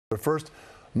But first,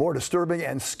 more disturbing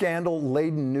and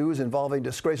scandal-laden news involving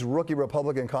disgraced rookie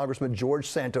Republican Congressman George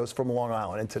Santos from Long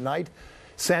Island. And tonight,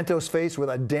 Santos faced with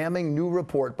a damning new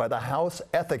report by the House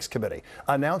Ethics Committee,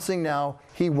 announcing now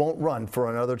he won't run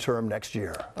for another term next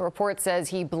year. The report says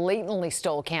he blatantly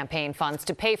stole campaign funds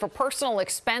to pay for personal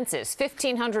expenses,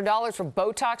 $1,500 for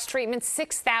Botox treatment,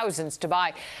 $6,000 to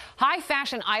buy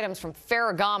high-fashion items from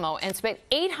Ferragamo, and spent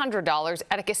 $800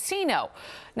 at a casino.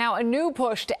 Now, a new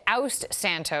push to oust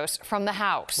Santos from the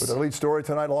House. With the lead story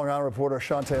tonight, Long Island reporter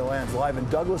Chantee Lans live in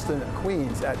Douglaston,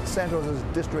 Queens, at Santos'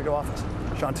 district office.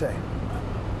 Chantee.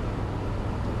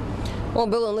 Well,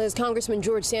 Bill and Liz, Congressman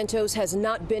George Santos has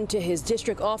not been to his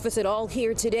district office at all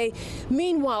here today.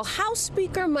 Meanwhile, House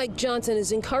Speaker Mike Johnson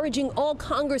is encouraging all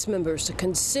Congress members to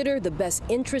consider the best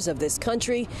interests of this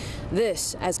country.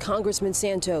 This, as Congressman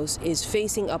Santos is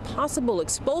facing a possible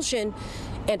expulsion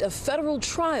and a federal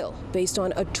trial based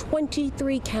on a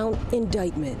 23-count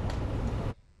indictment.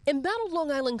 Embattled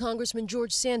Long Island Congressman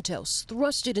George Santos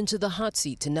thrusted into the hot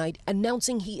seat tonight,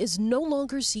 announcing he is no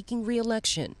longer seeking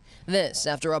re-election. This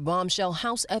after a bombshell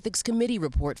House Ethics Committee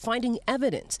report finding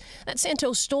evidence that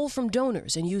Santos stole from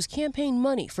donors and used campaign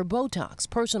money for Botox,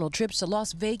 personal trips to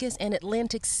Las Vegas and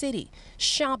Atlantic City,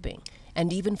 shopping,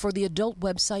 and even for the adult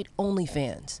website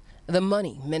OnlyFans. The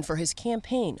money meant for his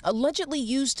campaign allegedly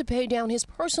used to pay down his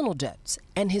personal debts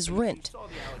and his rent.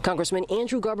 Congressman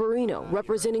Andrew Garbarino,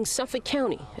 representing Suffolk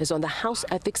County, is on the House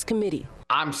Ethics Committee.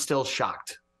 I'm still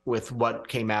shocked with what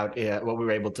came out, what we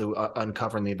were able to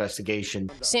uncover in the investigation.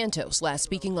 Santos last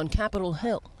speaking on Capitol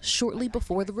Hill shortly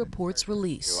before the report's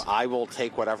release. I will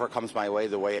take whatever comes my way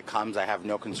the way it comes. I have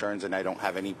no concerns and I don't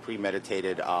have any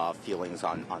premeditated feelings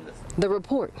on this. The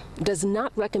report does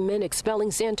not recommend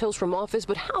expelling Santos from office,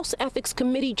 but House Ethics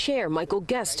Committee Chair Michael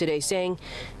Guest today saying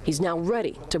he's now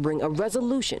ready to bring a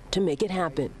resolution to make it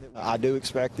happen. I do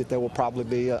expect that there will probably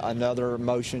be another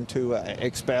motion to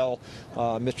expel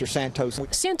Mr. Santos.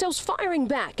 Santos firing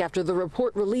back after the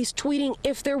report released, tweeting,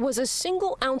 if there was a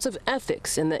single ounce of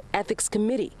ethics in the Ethics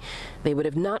Committee, they would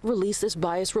have not released this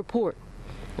bias report.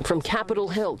 From Capitol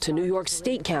Hill to New York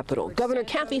State Capitol, Governor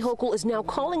Kathy Hochul is now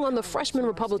calling on the freshman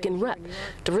Republican rep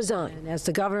to resign. As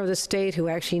the governor of the state who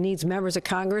actually needs members of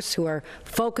Congress who are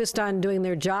focused on doing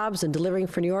their jobs and delivering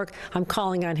for New York, I'm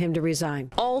calling on him to resign.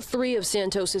 All three of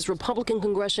Santos's Republican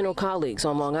congressional colleagues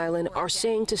on Long Island are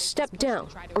saying to step down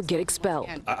or get expelled.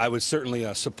 I would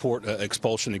certainly support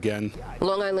expulsion again.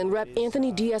 Long Island Rep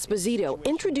Anthony D'Esposito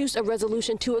introduced a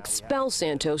resolution to expel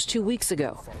Santos 2 weeks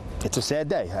ago. It's a sad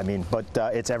day, but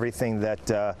it's everything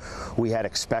that we had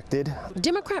expected.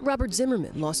 Democrat Robert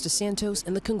Zimmerman lost to Santos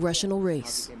in the congressional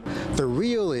race. The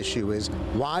real issue is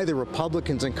why the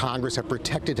Republicans in Congress have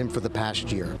protected him for the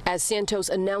past year. As Santos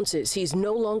announces he's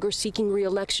no longer seeking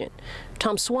re-election,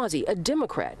 Tom Suozzi, a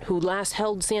Democrat who last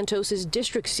held Santos's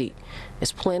district seat,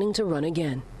 is planning to run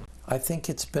again. I think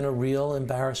it's been a real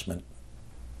embarrassment.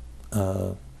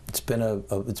 It's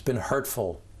been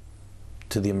hurtful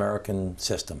to the American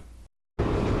system.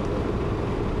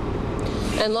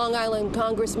 And Long Island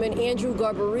Congressman Andrew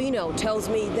Garbarino tells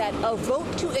me that a vote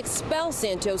to expel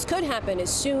Santos could happen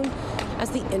as soon as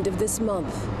the end of this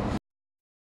month.